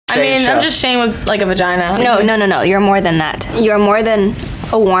I'm just Shane with like a vagina. No. You're more than that. You're more than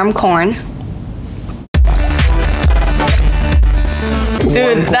a warm corn.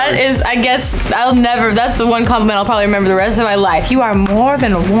 Dude, that is, I guess, that's the one compliment I'll probably remember the rest of my life. You are more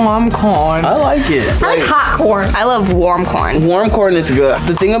than a warm corn. I like it. I like hot corn. I love warm corn. Warm corn is good.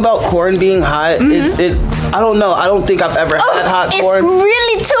 The thing about corn being hot, I don't know. I don't think I've ever had hot corn. It's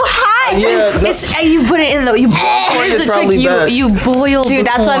really too hot. Yeah, You put it in the, you boil corn is probably best. You boil Dude,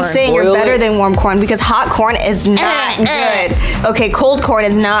 that's what I'm saying. You're better than warm corn because hot corn is not good. Okay, cold corn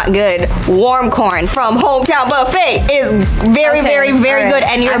is not good. Warm corn from Hometown Buffet is very, very, very good,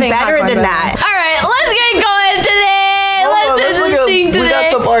 and you're better than that. All right, let's get going today. Let's do this thing today. We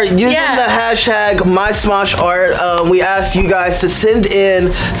got some art. Using the hashtag #MySmoshArt, we asked you guys to send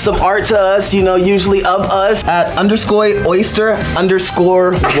in some art to us, usually of us at _oyster_wolf _ Oyster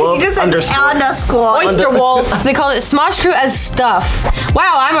Wolf. They call it Smosh Crew as stuff.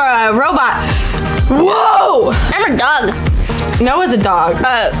 Wow, I'm a robot. Whoa! I'm a dog. Noah's a dog.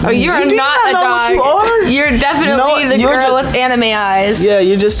 You're not a dog. You're definitely the girl with anime eyes. Yeah,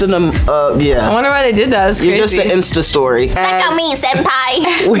 you're just an yeah. I wonder why they did that. It's crazy. You're just an Insta story. Suck on me, senpai.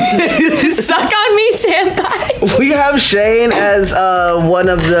 Suck on me, senpai. We have Shane as one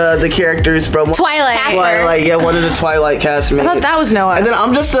of the characters from Twilight. Yeah, one of the Twilight castmates. I thought that was Noah. And then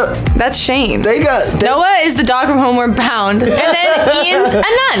I'm just That's Shane. Noah is the dog from Homeward Bound, and then Ian's a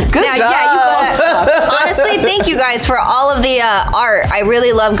nun. Good job. Yeah, honestly, thank you guys for all of the art. I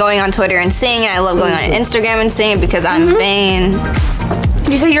really love going on Twitter and seeing it. I love going on Instagram and seeing it because I'm vain. Did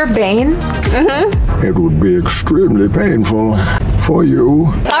you say you're Bane? It would be extremely painful for you.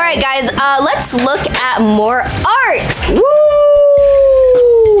 All right, guys, let's look at more art. Woo!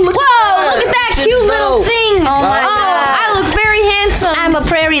 Look at that cute little thing. Oh my God. I look very handsome. I'm a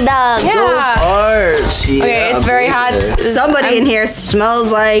prairie dog. Yeah. Art. Yeah, Okay, it's very hot. Somebody in here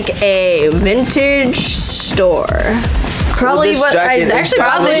smells like a vintage store. Probably what I actually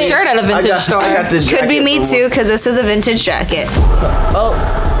bought this shirt at a vintage store. I got this Could be jacket me too, because this is a vintage jacket. Oh.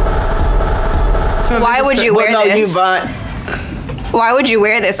 Why would you wear this? Why would you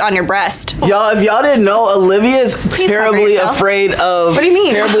wear this on your breast? Y'all, if y'all didn't know, Olivia is terribly afraid of. What do you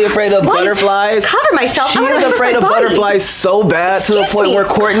mean? Terribly afraid of butterflies. Cover myself. She is afraid of butterflies so bad to the point where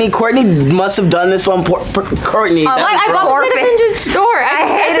Courtney must have done this on Courtney. I bought it at a vintage store. I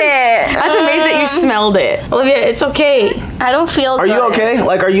hate it. That's amazing that you smelled it. Olivia, it's okay. I don't feel good. Are you okay?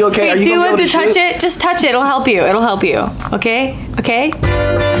 Like, are you okay? Hey, are you do you want to touch it? it? Just touch it. It'll help you. It'll help you. Okay? Okay?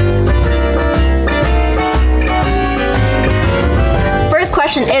 First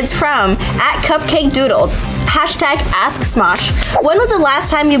question is from @CupcakeDoodles. #AskSmosh. When was the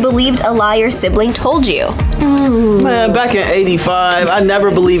last time you believed a lie your sibling told you? Man, back in '85, I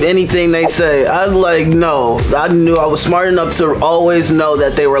never believed anything they say. I knew I was smart enough to always know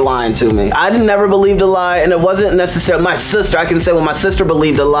that they were lying to me. I never believed a lie, and it wasn't necessarily my sister. I can say when my sister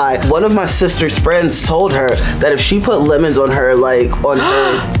believed a lie. One of my sister's friends told her that if she put lemons on her, on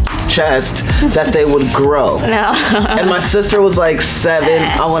her chest, that they would grow. No. And my sister was like 7,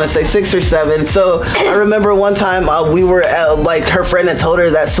 I want to say 6 or 7. So I remember one time we were at, her friend had told her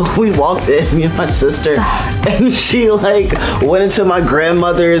that, so we walked in, me and my sister, and she went into my great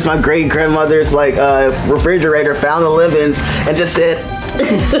grandmother's refrigerator, found the lemons, and just said,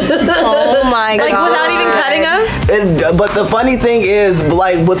 oh my God. Without even cutting them? But the funny thing is,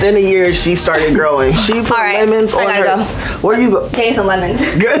 within a year, she started growing. She put lemons on her. Go. Where you go? Getting some lemons.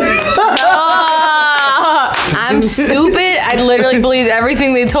 I'm stupid. I literally believed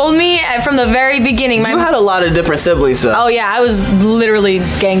everything they told me from the very beginning. You had a lot of different siblings, though. Oh yeah, I was literally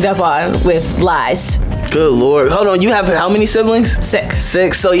ganged up on with lies. Good Lord. Hold on, you have how many siblings? 6.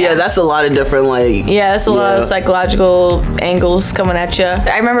 6, so yeah, that's a lot of different, Yeah, that's a lot of psychological angles coming at you.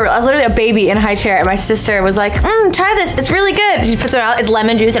 I remember I was literally a baby in a high chair, and my sister was like, try this, it's really good. She puts it out, it's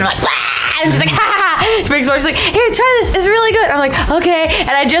lemon juice, and I'm like, ah! And she's like, ha ha ha! She brings more, she's like, here, try this, it's really good. I'm like, okay,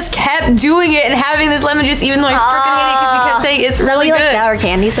 and I just kept doing it and having this lemon juice, even though I freaking hated it, because she kept saying it's really good. Like sour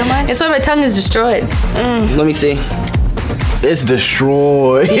candy so much? It's why my tongue is destroyed. Let me see. It's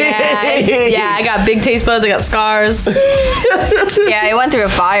destroyed. Yeah, I got big taste buds. I got scars. Yeah, it went through a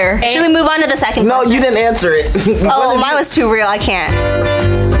fire. Should we move on to the second question? No, you didn't answer it. Oh, mine was too real. I can't.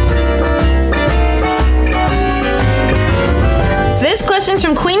 This question's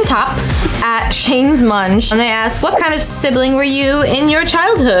from Queen Top @Shane's Munch, and they ask, what kind of sibling were you in your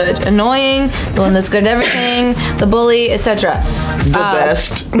childhood? Annoying, the one that's good at everything, the bully, etc. The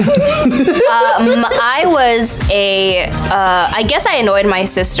best. I was I guess I annoyed my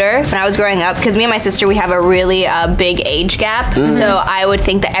sister when I was growing up because me and my sister, we have a really big age gap. Mm-hmm. So I would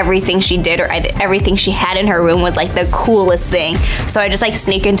think that everything she did or everything she had in her room was like the coolest thing. So I just like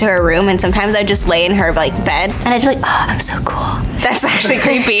sneak into her room and sometimes I just lay in her like bed and I'd be like, oh, I'm so cool. That's actually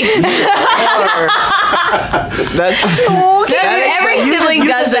creepy. That's every sibling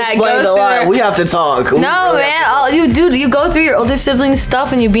does that. Goes through we have to talk. No, man. You go through your older siblings'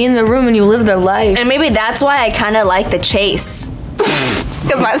 stuff and you be in the room and you live their life. And maybe that's why I kind of like the chase.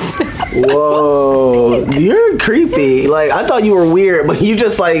 Whoa, you're creepy. Like I thought you were weird, but you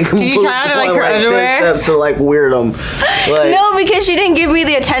just like did you try to like her underwear? 10 steps to like weird them. Like, no, because she didn't give me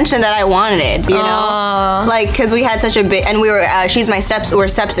the attention that I wanted. You know, like because we had such a big, and we were we're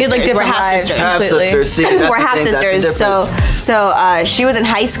stepsisters. Like different we're half sisters. Half sisters. See, we're half sisters. So she was in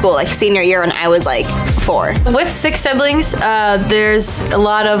high school, like senior year, and I was like 4. With 6 siblings, there's a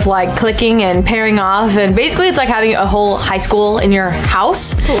lot of like clicking and pairing off, and basically it's like having a whole high school in your house.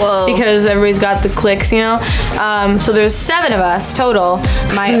 Whoa. Because everybody's got the cliques, you know. So there's 7 of us total.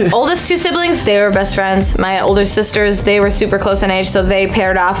 My oldest 2 siblings, they were best friends. My older sisters, they were super close in age, so they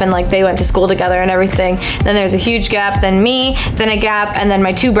paired off and like they went to school together and everything. Then there's a huge gap, then me, then a gap, and then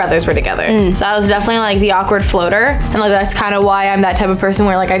my 2 brothers were together. So I was definitely like the awkward floater, and like that's kind of why I'm that type of person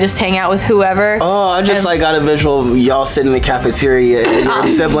where like I just hang out with whoever. Oh, I just like got a visual of y'all sitting in the cafeteria and your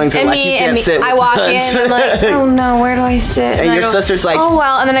siblings are like, you can't sit. I walk in and I'm like, oh no, where do I sit? And your sister's like, oh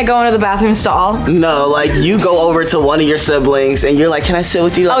well, and then I go into the bathroom stall. No, like you go over to one of your siblings and you're like, can I sit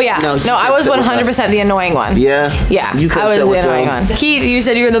with you? Like, oh yeah, no, I was 100% the annoying one. Yeah, you could I was sit with the annoying them. one. Keith, you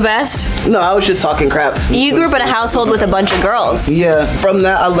said you were the best. No, I was just talking crap. You grew up in a household with a bunch of girls. Yeah, from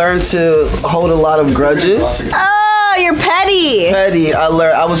that I learned to hold a lot of grudges. Oh, you're petty. Petty.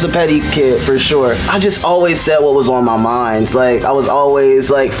 I was a petty kid for sure. I just always said what was on my mind. Like I was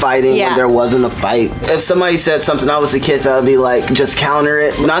always like fighting when there wasn't a fight. If somebody said something, I was a kid that would be like, just counter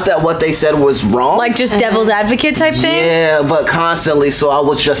it. Not that what they said was wrong. Like just devil's advocate type thing? Yeah, but constantly, so I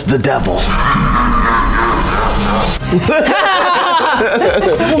was just the devil.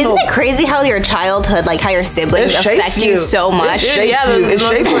 Isn't it crazy how your childhood, like how your siblings affect you so much? It shapes you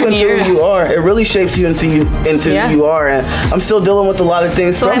into who you are. It really shapes you into who you are. And I'm still dealing with a lot of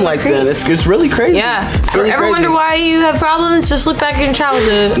things from like then. It's really crazy. Yeah. Really Ever wonder why you have problems? Just look back in your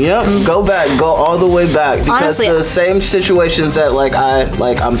childhood. Yep. Go back. Go all the way back. Because honestly, the same situations that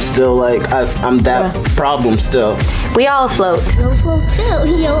I'm still like I'm that problem still. We all float. You'll float too.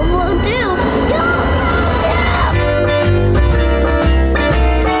 You'll float too. You'll float too.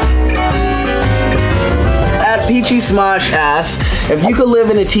 At Peachy Smosh asks, if you could live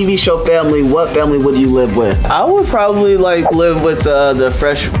in a TV show family, what family would you live with? I would probably like live with the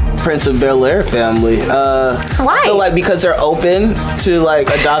Fresh Prince of Bel-Air family. Why? I feel like because they're open to like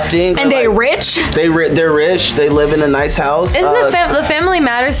adopting. And they're rich? They're rich. They live in a nice house. Isn't the Family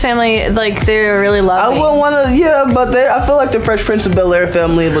Matters family, like, they're really loving? I wouldn't want to, but I feel like the Fresh Prince of Bel-Air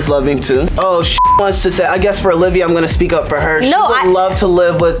family was loving too. Oh, wants to say, I guess for Olivia, I'm going to speak up for her. She would love to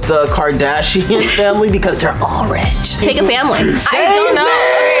live with the Kardashian family because they're all rich. Pick a family. I don't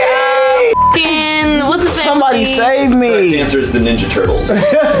know. What's the family? Somebody save me. The answer is the Ninja Turtles.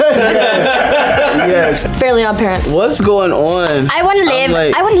 Yes. Fairly Odd Parents. What's going on? I want to live.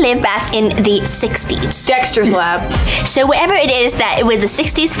 I want to live back in the '60s. Dexter's Lab. So wherever it is that it was a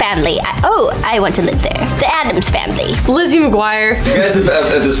 '60s family, I want to live there. The Addams family. Lizzie McGuire. You guys have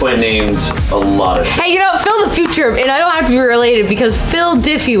at this point named a lot of shit. Hey, Phil the Future, and I don't have to be related because Phil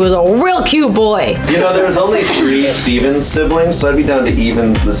Diffie was a real cute boy. There was only 3 Stevens siblings, so I'd be down to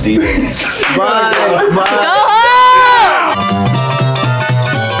evens the Stevens. Bye. Go home!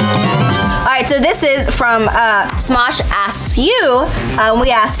 Alright, so this is from Smosh Asks You. We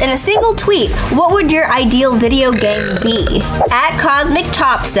asked, in a single tweet, what would your ideal video game be? At Cosmic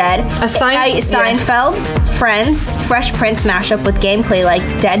Top said, Seinfeld, Friends, Fresh Prince mashup with gameplay like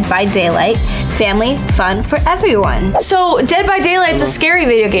Dead by Daylight, family, fun for everyone. So, Dead by Daylight's a scary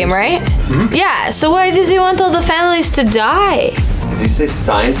video game, right? Mm-hmm. Yeah, so why does he want all the families to die? Did he say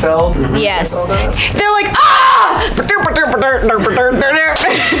Seinfeld? Yes. They're like, ah!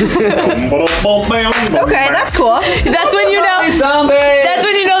 Okay, that's cool. That's when you know. That's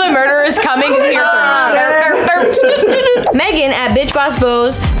when you know the murderer is coming. Megan, Megan at Bitch Boss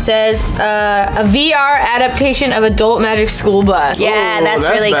Bose says a VR adaptation of Adult Magic School Bus. Yeah, Ooh, that's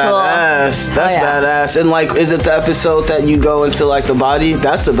really badass. cool. That's badass. And like, is it the episode that you go into like the body?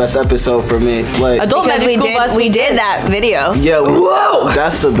 That's the best episode for me. Like, Adult Because Magic School Bus. we did that video. yeah,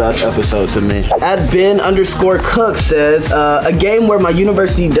 that's the best episode to me. At Ben_Cook says, a game where my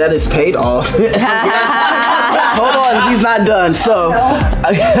university debt is paid off. Hold on, he's not done. So,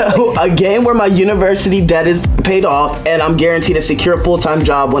 a game where my university debt is paid off and I'm guaranteed a secure full-time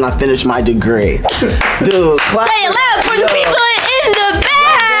job when I finish my degree. Dude, clap. Say it loud for the people in the back.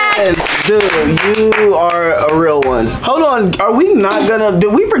 Dude, you are a real one. Hold on, are we not gonna?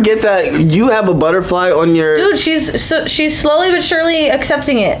 Did we forget that you have a butterfly on your? Dude, she's slowly but surely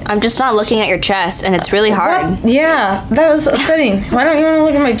accepting it. I'm just not looking at your chest, and it's really hard. What? Yeah, that was upsetting. Why don't you want to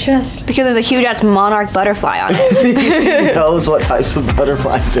look at my chest? Because there's a huge ass monarch butterfly on it. She knows what types of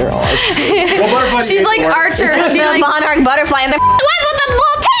butterflies there are. She's like Archer. She's The like monarch butterfly, and the ones with the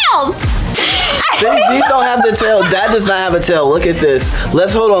little tails. These don't have the tail. That does not have a tail. Look at this.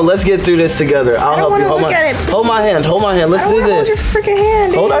 Let's get through this together. I'll help you. Hold my hand. Let's do this. Hold your freaking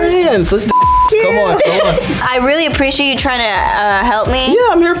hand. Hold our hands. Let's do Come on. I really appreciate you trying to help me. Yeah,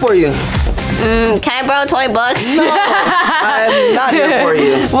 I'm here for you. Can I borrow $20? No, I'm not here for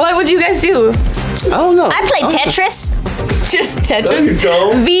you. what would you guys do? I don't know. I play Tetris. Just Tetris. No, you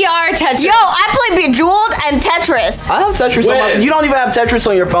don't. VR Tetris. Yo, I play Bejeweled and Tetris. I have Tetris on my. You don't even have Tetris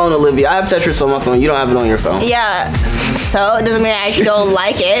on your phone, Olivia. I have Tetris on my phone. You don't have it on your phone. Yeah, so it doesn't mean I don't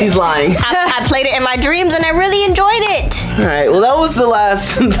like it. She's lying. I played it in my dreams and I really enjoyed it. All right. Well, that was the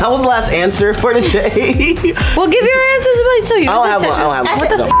last. That was the last answer for today. Well, give your answers about so you. I don't have one. I don't have That's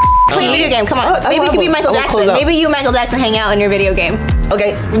one. it. No. Play a video game. Come on. I Maybe you have could be one. Michael I will close Jackson. out. Maybe you and Michael Jackson hang out in your video game.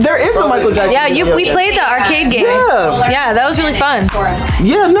 Okay. There is a Michael Jackson. Yeah, we played the arcade game. Yeah. That was really fun.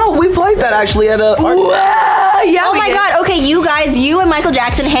 Yeah. No, we played that actually at a. Yeah. Oh my God. Okay, you and Michael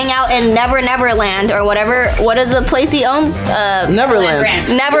Jackson hang out in Neverland or whatever. What is the place he owns? Neverland.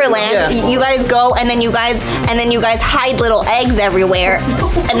 Neverland. Yeah. You guys go and then you guys hide little eggs everywhere,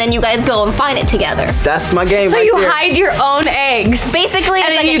 and then you guys go and find it together. That's my game. So right you there. hide your own eggs. Basically, And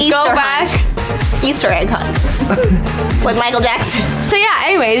it's then like an you Easter go back. hunt. Easter egg hunt with Michael Jackson. So yeah,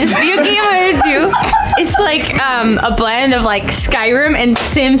 anyways, this video game I'm gonna do, it's like a blend of like Skyrim and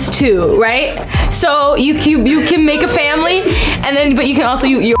Sims 2, right? So you can make a family, and then but you can also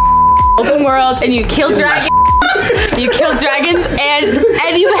you open world and you kill dragons. You kill dragons and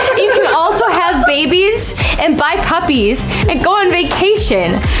you can also have babies and buy puppies and go on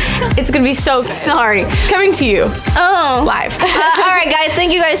vacation. It's gonna be so good. Sorry. Coming to you Oh. live. All right, guys.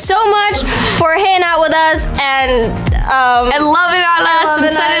 Thank you guys so much for hanging out with us and loving on us and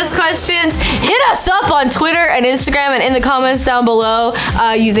loving sending us questions. Hit us up on Twitter and Instagram and in the comments down below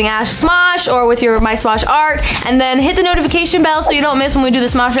using #Smosh or with your My Smosh art. And then hit the notification bell so you don't miss when we do the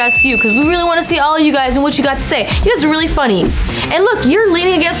Smosh Ask You, because we really want to see all of you guys and what you got to say. You guys are really funny. And look, you're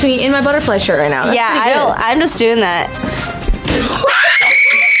leaning against me in my butterfly shirt right now. That's yeah, pretty good. I'm just doing that.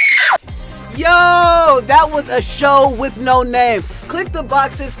 Yo, that was a show with no name. Click the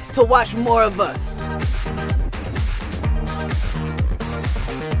boxes to watch more of us.